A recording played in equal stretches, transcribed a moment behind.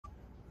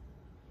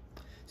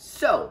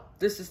So,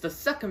 this is the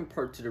second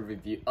part to the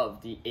review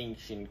of the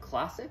ancient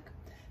classic.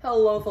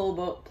 Hello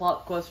fellow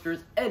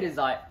plotquesters, it is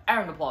I,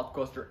 Aaron the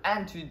Plotquester,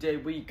 and today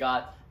we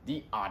got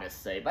the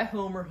Odyssey by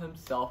Homer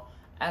himself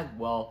as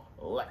well.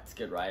 Let's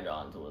get right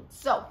on to it.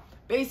 So,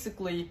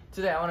 basically,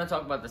 today I want to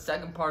talk about the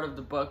second part of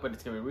the book, but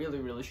it's going to be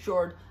really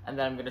short, and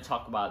then I'm going to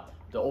talk about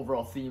the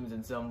overall themes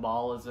and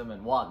symbolism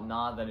and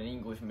whatnot that an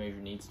English major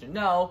needs to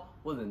know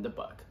within the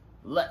book.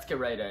 Let's get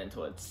right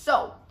into it.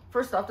 So,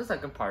 first off, the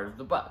second part of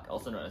the book,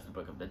 also known as the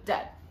Book of the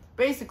Dead.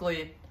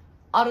 Basically,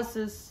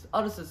 Odysseus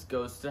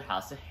goes to the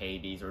House of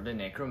Hades, or the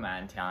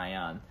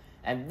Necromantion,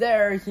 and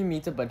there he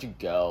meets a bunch of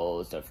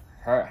ghosts, of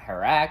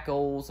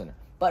Heracles, and a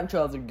bunch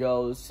of other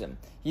ghosts, and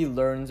he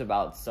learns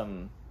about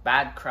some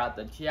bad crap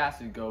that he has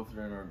to go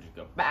through in order to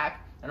go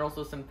back, and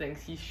also some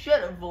things he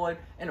should avoid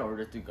in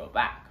order to go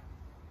back.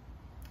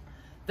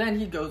 Then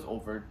he goes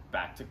over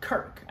back to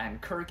Kirk,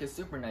 and Kirk is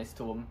super nice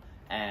to him,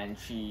 and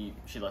she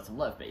lets him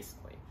live,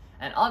 basically.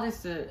 And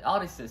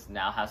Odysseus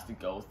now has to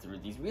go through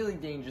these really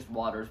dangerous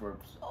waters where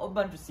a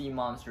bunch of sea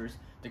monsters,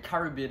 the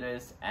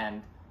Charybdis,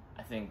 and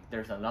I think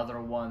there's another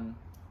one.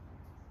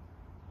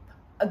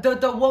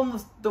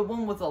 The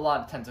one with a lot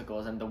of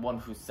tentacles and the one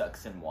who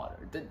sucks in water.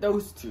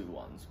 Those two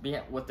ones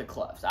with the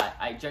cliffs.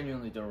 I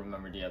genuinely don't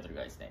remember the other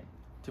guy's name.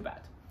 Too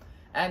bad.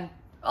 And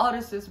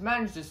Odysseus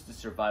manages to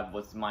survive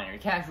with minor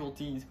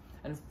casualties,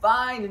 and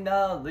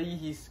finally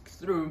he's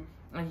through,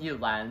 and he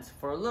lands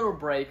for a little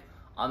break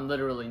on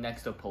literally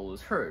next to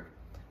Apollo's herd.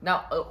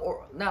 Now,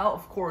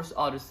 of course,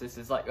 Odysseus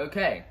is like,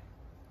 okay,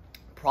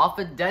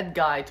 Prophet Dead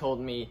Guy told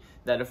me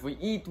that if we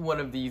eat one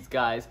of these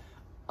guys,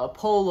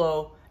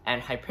 Apollo and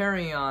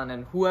Hyperion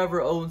and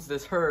whoever owns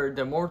this herd,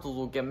 the mortals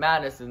will get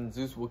mad at us and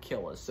Zeus will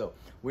kill us. So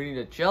we need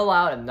to chill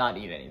out and not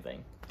eat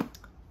anything,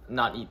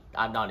 not eat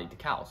the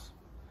cows.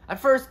 At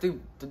first,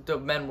 the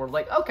men were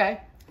like,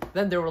 okay.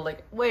 Then they were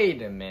like,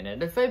 wait a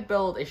minute, if I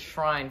build a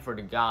shrine for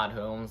the god who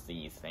owns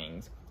these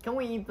things, can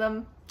we eat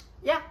them?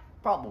 Yeah,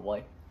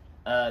 probably.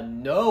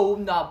 No,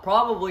 not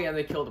probably. And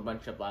they killed a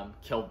bunch of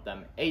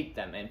them, ate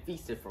them, and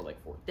feasted for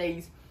like 4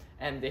 days.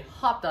 And they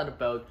hopped on a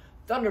boat,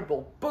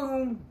 thunderbolt,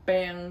 boom,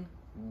 bang,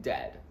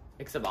 dead.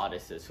 Except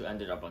Odysseus, who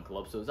ended up on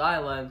Calypso's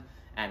island,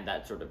 and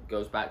that sort of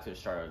goes back to the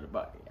start of the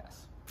book, I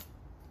guess.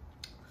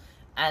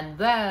 And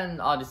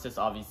then Odysseus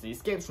obviously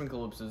escapes from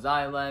Calypso's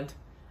island,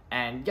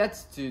 and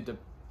gets to the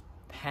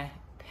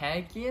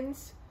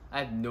Pagians? I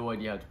have no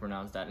idea how to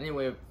pronounce that.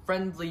 Anyway, a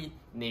friendly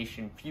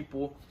nation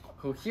people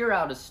who hear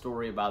out a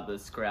story about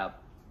this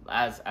crap,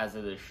 as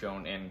it is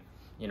shown in,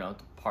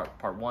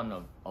 part one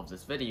of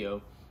this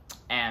video.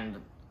 And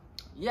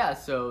yeah,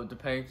 so the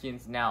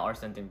Pagians now are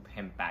sending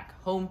him back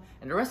home,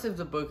 and the rest of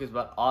the book is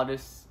about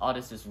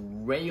Odysseus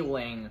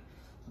railing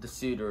the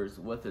suitors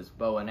with his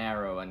bow and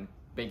arrow, and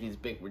his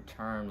big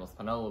return with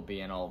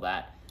Penelope and all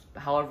that.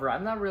 However,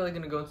 I'm not really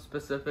going to go into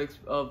specifics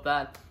of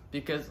that,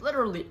 because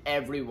literally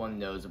everyone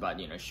knows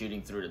about,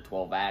 shooting through the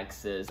 12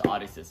 axes,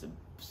 Odysseus'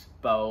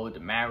 bow, the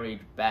marriage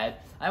bed.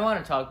 I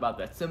want to talk about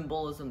that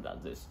symbolism,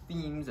 those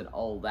themes, and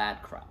all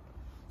that crap.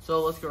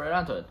 So let's get right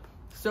onto it.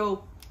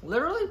 So,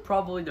 literally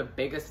probably the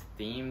biggest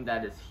theme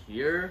that is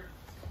here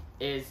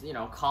is,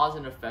 cause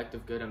and effect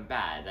of good and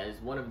bad. That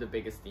is one of the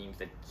biggest themes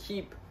that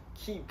keep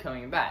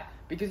coming back.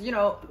 Because,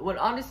 when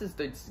Odysseus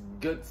does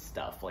good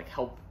stuff, like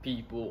help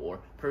people or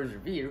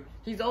persevere,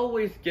 he's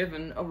always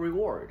given a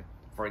reward.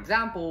 For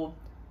example,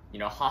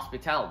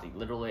 hospitality.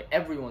 Literally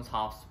everyone's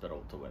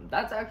hospitable to him.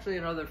 That's actually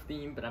another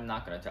theme, but I'm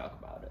not going to talk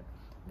about it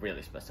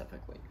really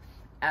specifically.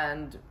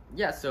 And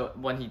yeah, so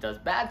when he does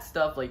bad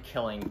stuff like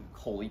killing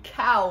holy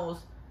cows,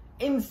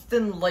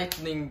 instant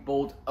lightning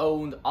bolt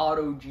owned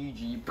auto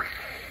GG.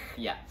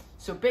 Yeah,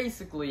 so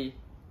basically,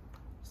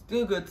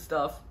 do good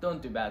stuff,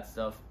 don't do bad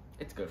stuff.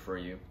 It's good for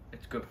you.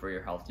 It's good for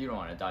your health. You don't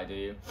want to die, do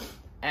you?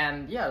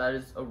 And yeah, that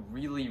is a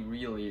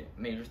really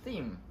major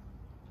theme.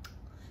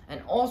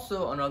 And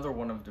also, another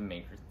one of the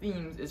major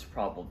themes is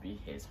probably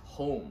his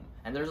home.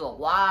 And there's a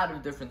lot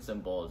of different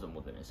symbolism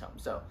within his home.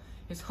 So,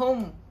 his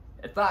home,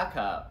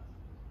 Ithaca,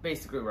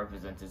 basically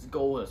represents his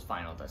goal, his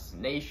final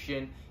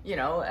destination.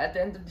 At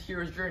the end of the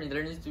hero's journey,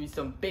 there needs to be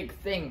some big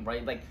thing,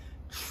 right? Like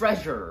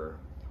treasure,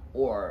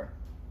 or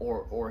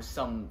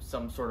some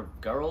sort of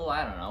girl,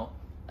 I don't know.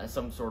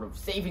 Some sort of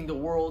saving the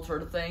world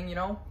sort of thing,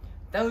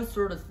 Those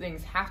sort of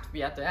things have to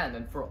be at the end.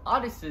 And for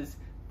Odysseus,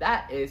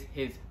 that is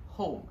his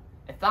home,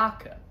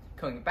 Ithaca.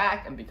 Coming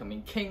back and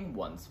becoming king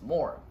once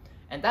more.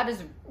 And that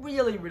is a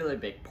really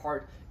big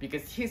part,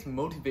 because his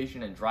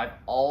motivation and drive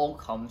all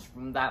comes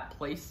from that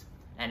place,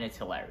 and it's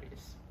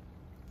hilarious.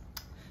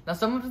 Now,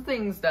 some of the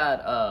things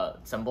that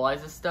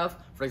symbolize this stuff,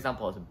 for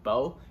example, his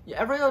bow. Yeah,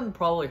 everyone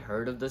probably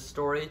heard of this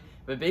story,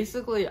 but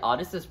basically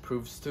Odysseus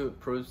proves to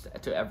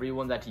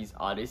everyone that he's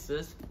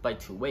Odysseus by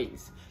 2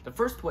 ways. The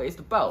first way is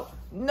the bow.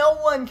 No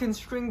one can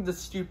string the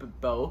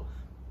stupid bow,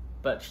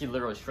 but he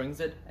literally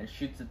strings it and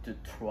shoots it to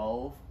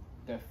 12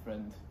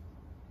 different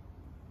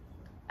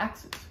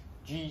axes.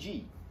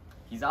 GG.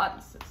 He's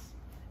Odysseus.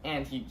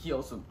 And he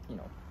also,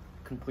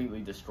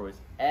 completely destroys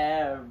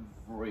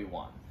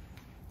everyone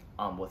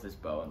with his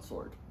bow and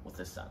sword, with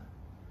his son.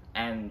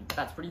 and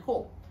that's pretty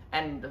cool.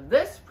 And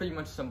this pretty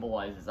much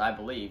symbolizes, I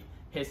believe,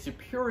 his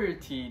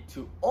superiority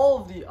to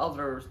all of the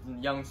other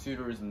young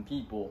suitors and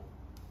people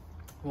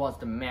who wants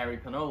to marry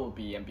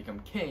Penelope and become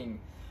king,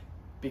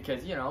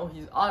 because, you know,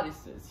 he's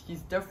Odysseus.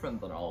 He's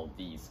different than all of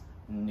these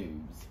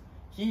noobs.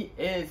 He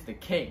is the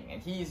king,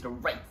 and he's the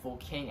rightful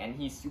king, and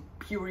he's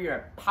superior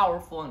and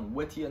powerful and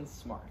witty and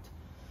smart.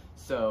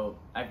 So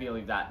I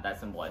believe that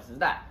symbolizes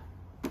that.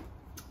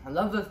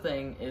 Another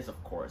thing is,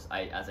 of course,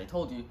 as I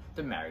told you,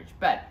 the marriage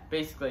bed.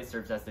 Basically, it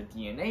serves as the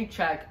DNA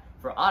check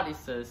for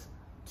Odysseus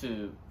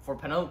for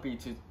Penelope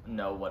to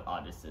know what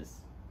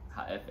Odysseus,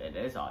 if it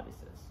is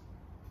Odysseus.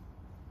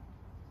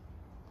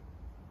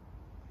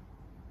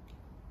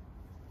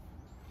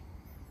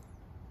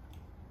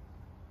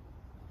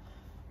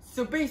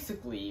 So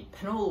basically,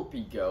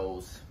 Penelope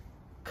goes,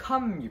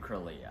 "Come,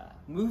 Eucralia,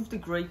 move the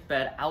great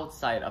bed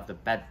outside of the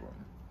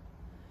bedroom."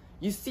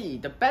 You see,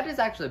 the bed is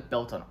actually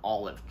built on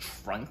olive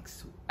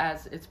trunks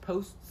as its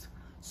posts,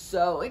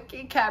 so it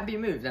can't be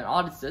moved, and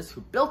Odysseus,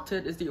 who built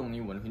it, is the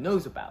only one who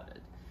knows about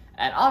it.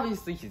 And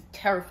obviously he's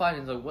terrified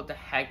and he's like, what the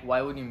heck,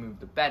 why would you move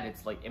the bed?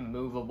 It's like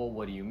immovable,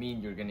 what do you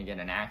mean, you're gonna get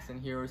an axe in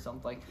here or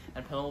something?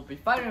 And Penelope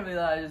finally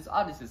realizes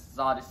Odysseus is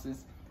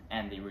Odysseus,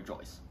 and they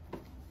rejoice.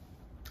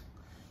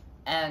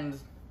 And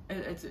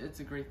it's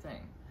a great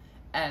thing.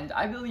 And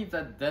I believe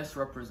that this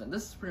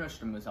is pretty much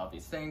the most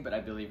obvious thing, but I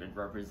believe it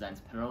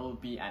represents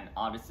Penelope and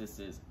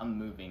Odysseus'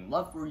 unmoving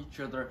love for each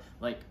other.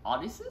 Like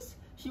Odysseus,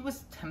 he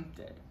was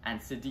tempted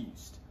and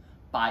seduced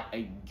by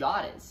a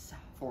goddess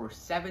for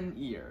 7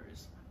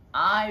 years.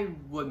 I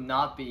would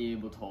not be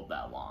able to hold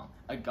that long.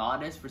 A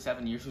goddess for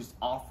 7 years who's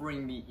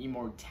offering me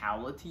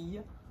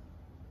immortality?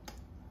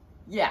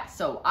 Yeah,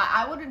 so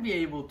I wouldn't be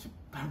able to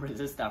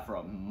resist that for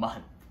a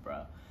month,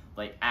 bro.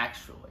 Like,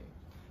 actually.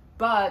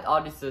 But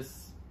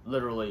Odysseus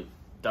literally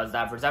does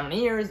that for 7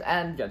 years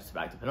and gets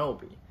back to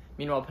Penelope.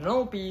 Meanwhile,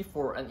 Penelope,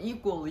 for an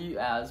equally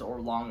as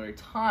or longer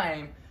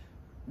time,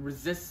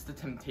 resists the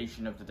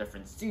temptation of the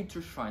different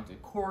suitors trying to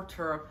court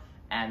her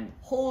and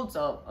holds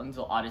up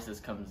until Odysseus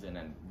comes in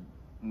and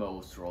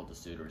mows through all the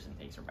suitors and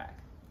takes her back.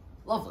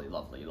 Lovely,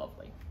 lovely,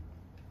 lovely.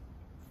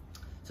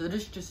 So it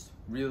is just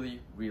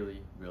really,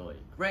 really, really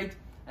great.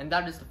 And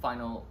that is the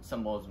final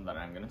symbolism that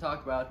I'm going to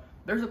talk about.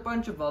 There's a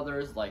bunch of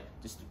others, like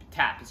just the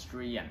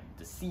tapestry and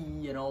the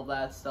sea and all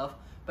that stuff,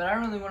 but I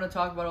don't really want to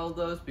talk about all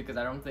those because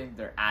I don't think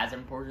they're as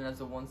important as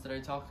the ones that I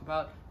talked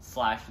about,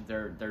 /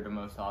 they're the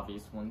most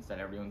obvious ones that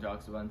everyone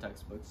talks about in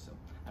textbooks, so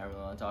I don't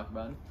really want to talk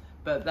about them.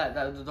 But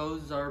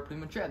those are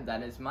pretty much it.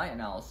 That is my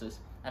analysis,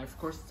 and of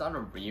course it's not a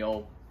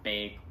real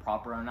big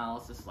proper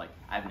analysis, like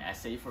I have an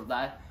essay for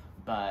that,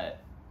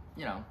 but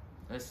you know,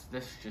 this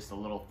is just a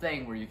little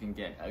thing where you can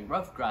get a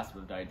rough grasp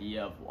of the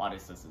idea of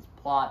Odysseus'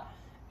 plot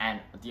and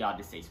the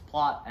Odyssey's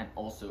plot, and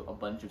also a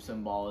bunch of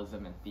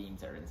symbolism and themes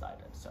that are inside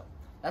it. So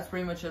that's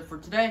pretty much it for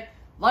today.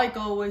 Like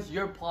always,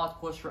 your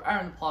BookQuester,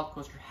 Aaron the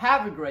BookQuester.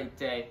 Have a great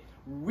day.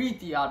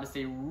 Read the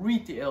Odyssey,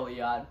 read the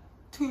Iliad,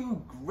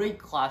 2 great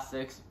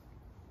classics.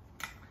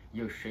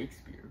 Yo,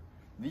 Shakespeare,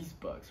 these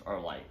books are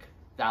like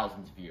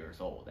thousands of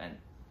years old, and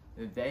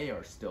they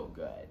are still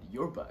good.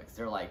 Your books,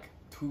 they're like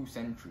 2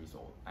 centuries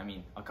old. I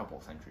mean, a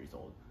couple centuries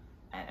old,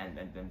 and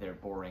then they're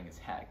boring as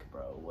heck,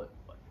 bro. What?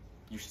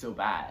 You're so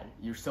bad.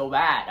 You're so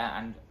bad.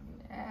 And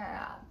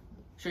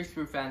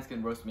Shakespeare fans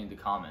can roast me in the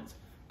comments,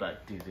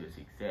 but do those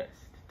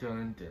exist?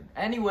 Dun dun.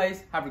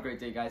 Anyways, have a great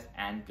day, guys,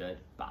 and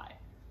goodbye.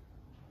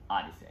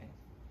 Odyssey.